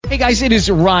Hey guys, it is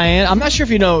Ryan. I'm not sure if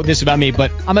you know this about me, but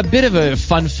I'm a bit of a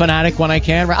fun fanatic when I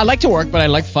can. I like to work, but I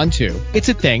like fun too. It's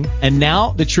a thing. And now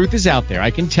the truth is out there.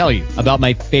 I can tell you about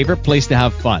my favorite place to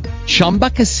have fun. Chumba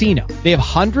Casino. They have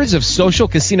hundreds of social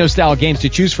casino style games to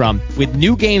choose from with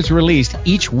new games released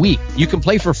each week. You can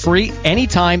play for free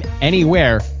anytime,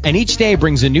 anywhere. And each day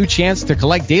brings a new chance to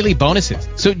collect daily bonuses.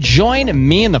 So join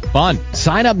me in the fun.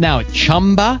 Sign up now at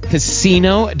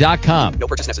ChumbaCasino.com. No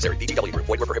purchase necessary. VGW Group.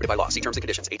 Void where prohibited by law. See terms and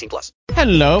conditions. 18+.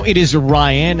 Hello, it is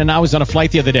Ryan, and I was on a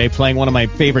flight the other day playing one of my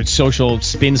favorite social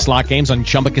spin slot games on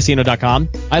ChumbaCasino.com.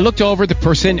 I looked over at the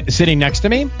person sitting next to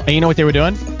me, and you know what they were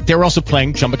doing? They were also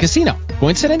playing Chumba Casino.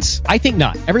 Coincidence? I think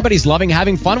not. Everybody's loving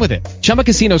having fun with it. Chumba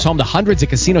Casino is home to hundreds of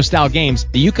casino-style games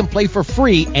that you can play for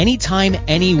free anytime,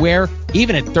 anywhere,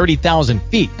 even at 30,000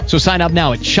 feet. So sign up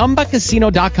now at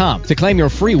ChumbaCasino.com to claim your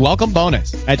free welcome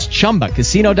bonus. That's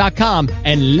ChumbaCasino.com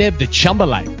and live the Chumba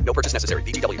life. No purchase necessary.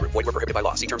 VGW Group. Void where prohibited by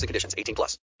law. See terms and conditions.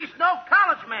 18+. He's no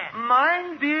college man.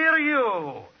 My dear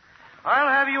you,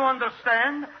 I'll have you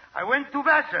understand, I went to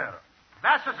Vassar.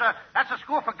 That's a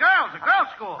school for girls, a girls'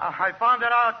 school. I found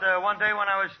it out one day when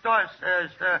I was supporting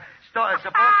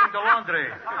the laundry.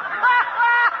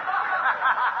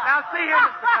 Now, see here,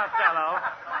 Mr. Costello.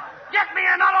 Get me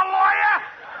another lawyer.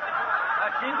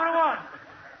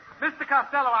 Mr.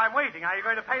 Costello, I'm waiting. Are you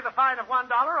going to pay the fine of $1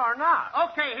 or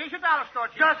not? Okay, here's your dollar store,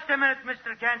 Chief. Just a minute,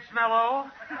 Mr. Gansmello.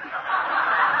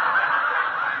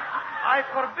 I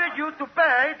forbid you to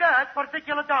pay that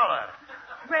particular dollar.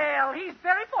 Well, he's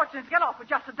very fortunate to get off with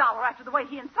just $1 after the way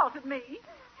he insulted me.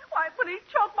 Why, when he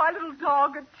choked my little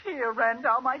dog, a tear ran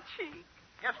down my cheek.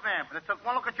 Yes, ma'am, but it took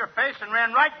one look at your face and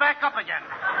ran right back up again.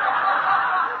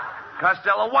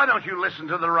 Costello, why don't you listen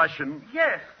to the Russian?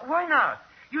 Yes, why not?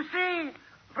 You see,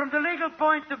 from the legal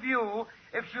point of view,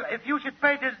 if you should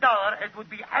pay this dollar, it would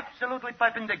be absolutely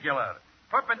perpendicular.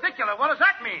 Perpendicular? What does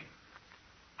that mean?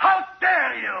 How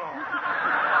dare you!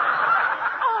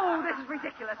 Oh, this is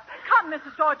ridiculous. Come,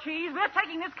 Mr. Store Cheese. We're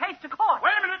taking this case to court.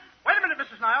 Wait a minute,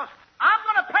 Mrs. Niles. I'm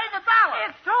going to pay the dollar.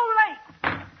 It's too late.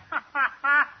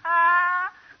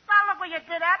 Now look what you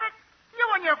did, Abbott. You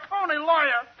and your phony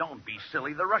lawyer. Don't be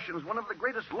silly. The Russian's one of the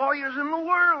greatest lawyers in the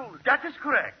world. That is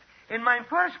correct. In my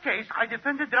first case, I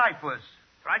defended Dreyfus.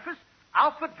 Dreyfus?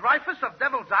 Alfred Dreyfus of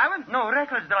Devil's Island? No,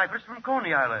 Reckless Dreyfus from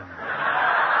Coney Island.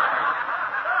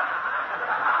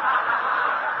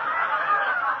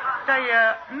 Say,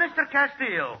 Mr.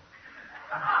 Castile.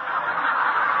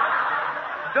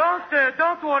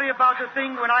 Don't worry about the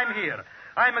thing when I'm here.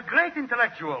 I'm a great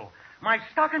intellectual. My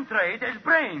stock and trade is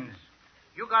brains.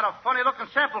 You got a funny-looking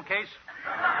sample case.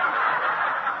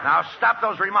 Now, stop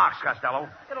those remarks, Costello.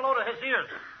 Get a load of his ears.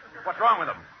 What's wrong with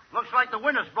him? Looks like the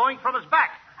wind is blowing from his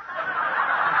back.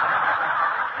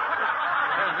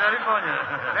 Very funny.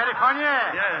 Very funny?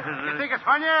 Yes. You think it's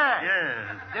funny? Yes.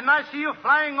 Didn't I see you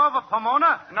flying over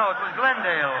Pomona? No, it was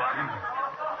Glendale.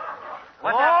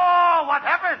 What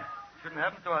happened? Shouldn't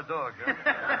happen to our dog. Huh?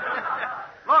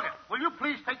 Look, will you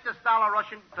please take this dollar,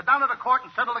 Russian, go down to the court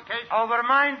and settle the case? Over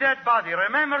my dead body.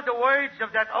 Remember the words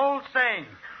of that old saying.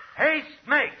 Haste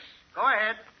makes. Go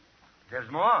ahead. There's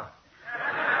more.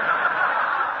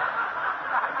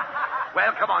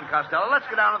 Well, come on, Costello. Let's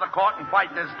go down to the court and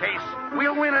fight this case.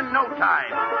 We'll win in no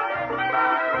time.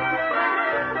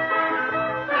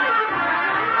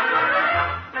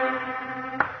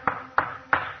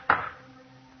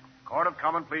 Court of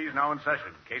Common Pleas now in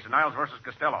session. Case of Niles versus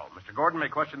Costello. Mr. Gordon may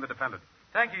question the defendant.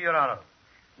 Thank you, Your Honor.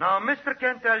 Now, Mr.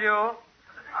 Kent tell you...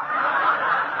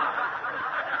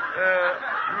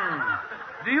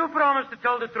 do you promise to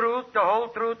tell the truth, the whole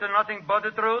truth, and nothing but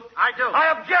the truth? I do. I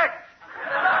object!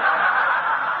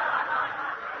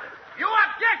 You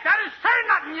object? I didn't say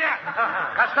nothing yet.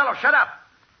 Costello, shut up.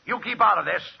 You keep out of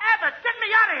this. Abbott, get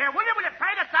me out of here, will you? Will you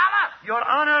pay the dollar? Your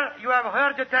Honor, you have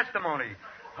heard the testimony.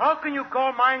 How can you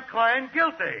call my client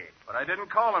guilty? But I didn't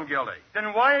call him guilty.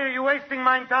 Then why are you wasting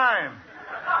my time?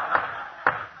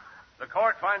 The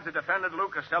court finds the defendant, Lou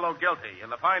Costello, guilty, and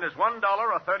the fine is $1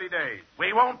 or 30 days.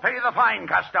 We won't pay the fine,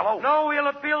 Costello. No, we'll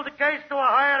appeal the case to a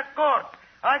higher court.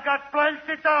 I got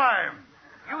plenty time.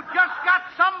 You just got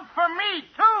some for me,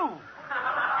 too.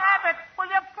 Abbott, will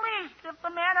you please give the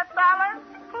man $1?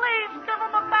 Please give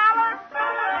him $1.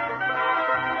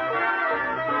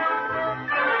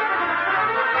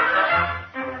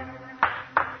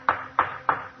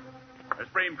 The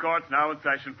Supreme Court's now in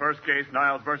session. First case,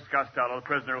 Niles versus Costello. The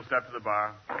prisoner will step to the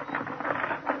bar.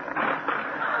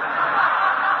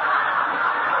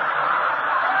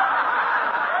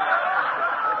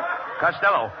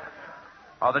 Costello,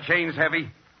 are the chains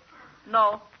heavy?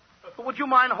 No. But would you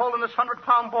mind holding this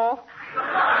 100-pound ball?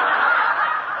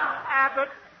 Abbott,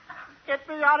 get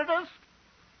me out of this.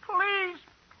 Please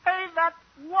pay that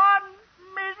 $1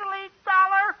 measly.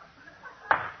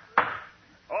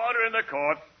 Order in the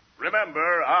court.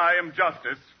 Remember, I am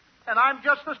Justice. And I'm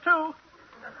Justice, too.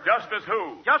 Justice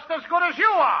who? Just as good as you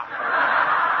are.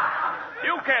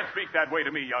 You can't speak that way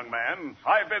to me, young man.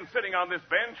 I've been sitting on this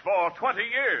bench for 20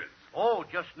 years. Oh,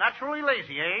 just naturally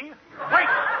lazy, eh?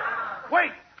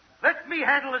 Wait. Let me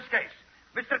handle this case.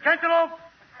 Mr. Cantaloupe.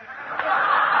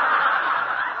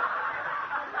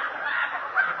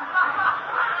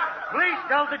 Please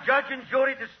tell the judge and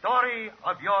jury the story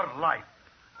of your life.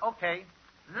 Okay.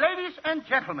 Ladies and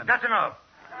gentlemen. That's enough.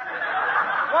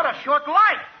 What a short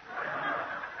life.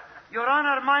 Your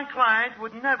Honor, my client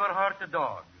would never hurt a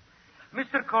dog.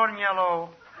 Mr. Corniello,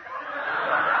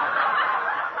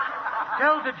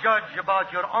 tell the judge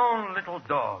about your own little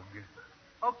dog.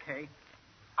 Okay.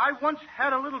 I once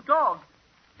had a little dog.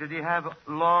 Did he have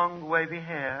long, wavy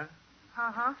hair?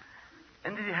 Uh-huh.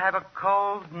 And did he have a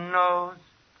cold nose?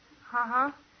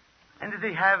 Uh-huh. And did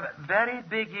he have very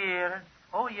big ears?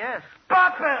 Oh, yes.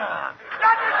 Papa!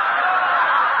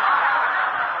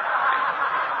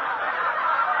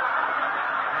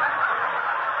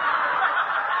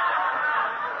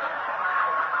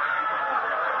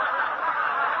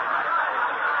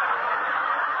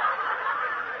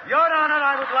 Your Honor,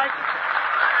 I would like...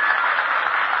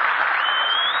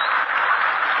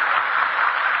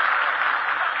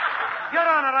 Your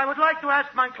Honor, I would like to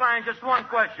ask my client just one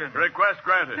question. Request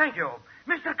granted. Thank you.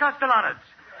 Mr. Castellanets.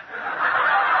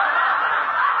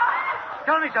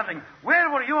 Tell me something. Where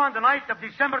were you on the night of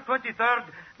December 23rd,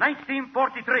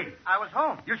 1943? I was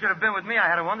home. You should have been with me. I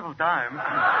had a wonderful time.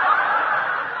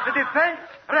 The defense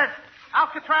rests.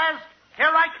 Alcatraz,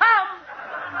 here I come.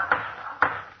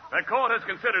 The court has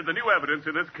considered the new evidence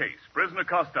in this case. Prisoner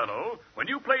Costello, when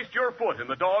you placed your foot in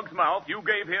the dog's mouth, you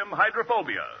gave him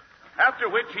hydrophobia, after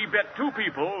which he bit two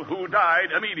people who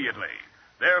died immediately.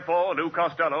 Therefore, Lou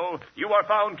Costello, you are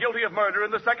found guilty of murder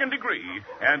in the second degree,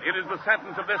 and it is the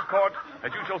sentence of this court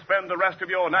that you shall spend the rest of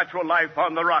your natural life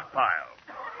on the rock pile.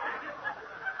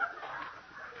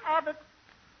 Abbott,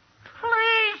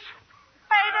 please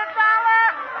pay the $1.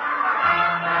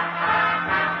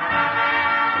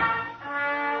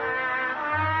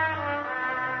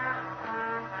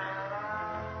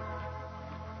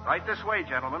 Right this way,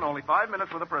 gentlemen. Only 5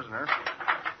 minutes with a prisoner.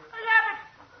 Abbott,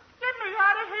 get me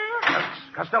out of here.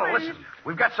 Costello, listen.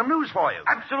 We've got some news for you.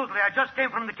 Absolutely. I just came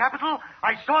from the Capitol.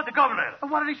 I saw the governor.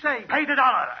 What did he say? Paid $1.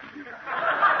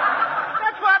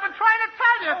 That's what I've been trying to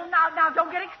tell you. Oh, now,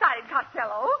 don't get excited,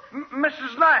 Costello.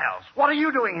 Mrs. Niles, what are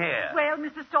you doing here? Well,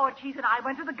 Mr. Storcheese and I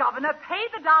went to the governor,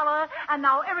 paid the $1, and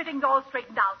now everything's all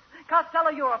straightened out.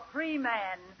 Costello, you're a free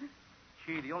man.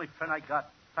 Gee, the only friend I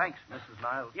got. Thanks, Mrs.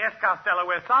 Niles. Yes, Costello,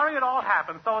 we're sorry it all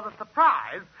happened, so as a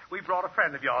surprise, we brought a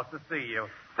friend of yours to see you.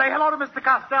 Say hello to Mr.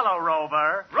 Costello,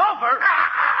 Rover. Rover?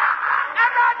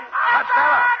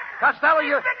 Costello,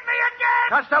 you... Bit me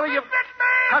again! Costello, you... Bit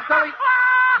me! Costello,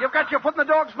 you've got your foot in the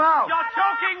dog's mouth. You're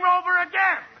choking Rover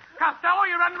again! Costello,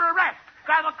 you're under arrest.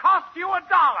 That'll cost you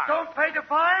 $1. Don't pay the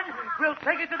fine. We'll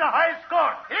take it to the highest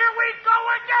court. Here we go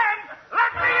again!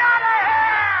 Let me out of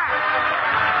here!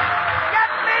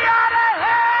 Get me out of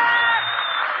here!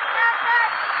 Get me!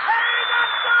 Pay the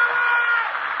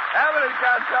 $1! Abbott and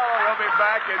Costello will be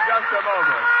back in just a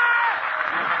moment.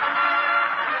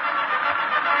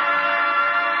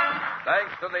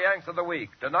 Thanks to the Yanks of the Week.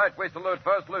 Tonight we salute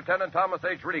First Lieutenant Thomas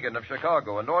H. Regan of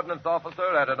Chicago, an ordnance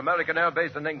officer at an American air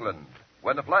base in England.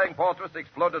 When the Flying Fortress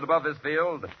exploded above his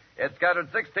field, it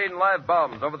scattered 16 live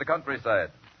bombs over the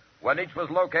countryside. When each was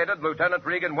located, Lieutenant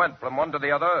Regan went from one to the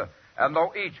other, and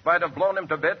though each might have blown him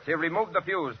to bits, he removed the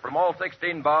fuse from all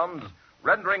 16 bombs,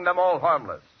 rendering them all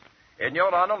harmless. In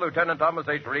your honor, Lieutenant Thomas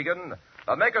H. Regan,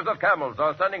 the makers of Camels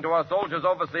are sending to our soldiers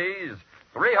overseas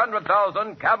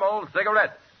 300,000 Camel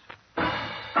cigarettes.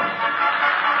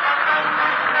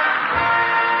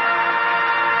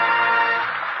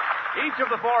 Each of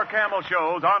the 4 Camel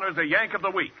shows honors a Yank of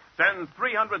the Week, sends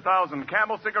 300,000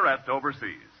 Camel cigarettes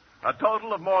overseas. A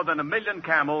total of more than 1 million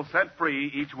camels sent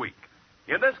free each week.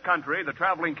 In this country, the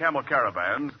traveling camel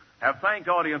caravans have thanked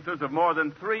audiences of more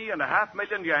than 3.5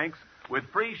 million Yanks with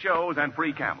free shows and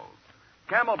free camels.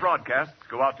 Camel broadcasts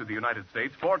go out to the United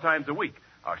States 4 times a week,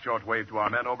 our shortwave to our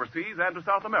men overseas and to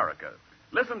South America.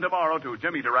 Listen tomorrow to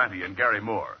Jimmy Durante and Gary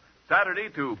Moore. Saturday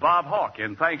to Bob Hawke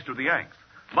in Thanks to the Yanks.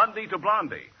 Monday to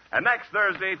Blondie. And next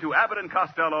Thursday to Abbott and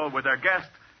Costello with their guest,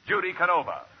 Judy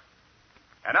Canova.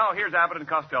 And now here's Abbott and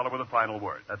Costello with a final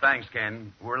word. Thanks,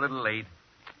 Ken. We're a little late,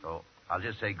 so I'll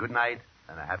just say good night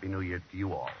and a Happy New Year to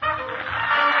you all.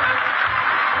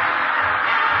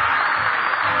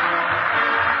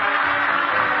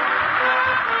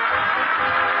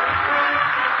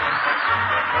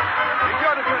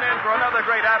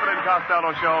 great Abbott and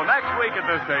Costello show next week at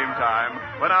this same time,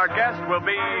 when our guest will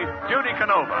be Judy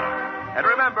Canova. And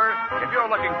remember, if you're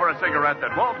looking for a cigarette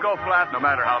that won't go flat no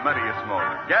matter how many you smoke,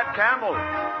 get Camels.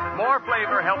 More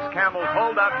flavor helps Camels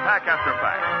hold up pack after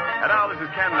pack. And now this is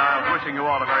Ken Niles wishing you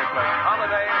all a very pleasant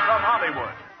holiday from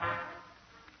Hollywood.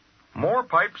 More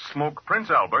pipes smoke Prince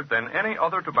Albert than any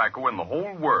other tobacco in the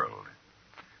whole world.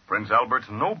 Prince Albert's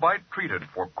no-bite treated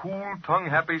for cool,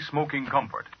 tongue-happy smoking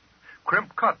comfort.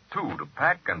 Crimp cut, too, to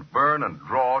pack and burn and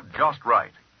draw just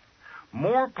right.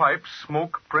 More pipes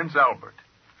smoke Prince Albert.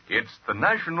 It's the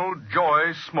National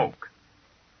Joy Smoke.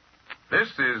 This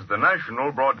is the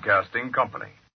National Broadcasting Company.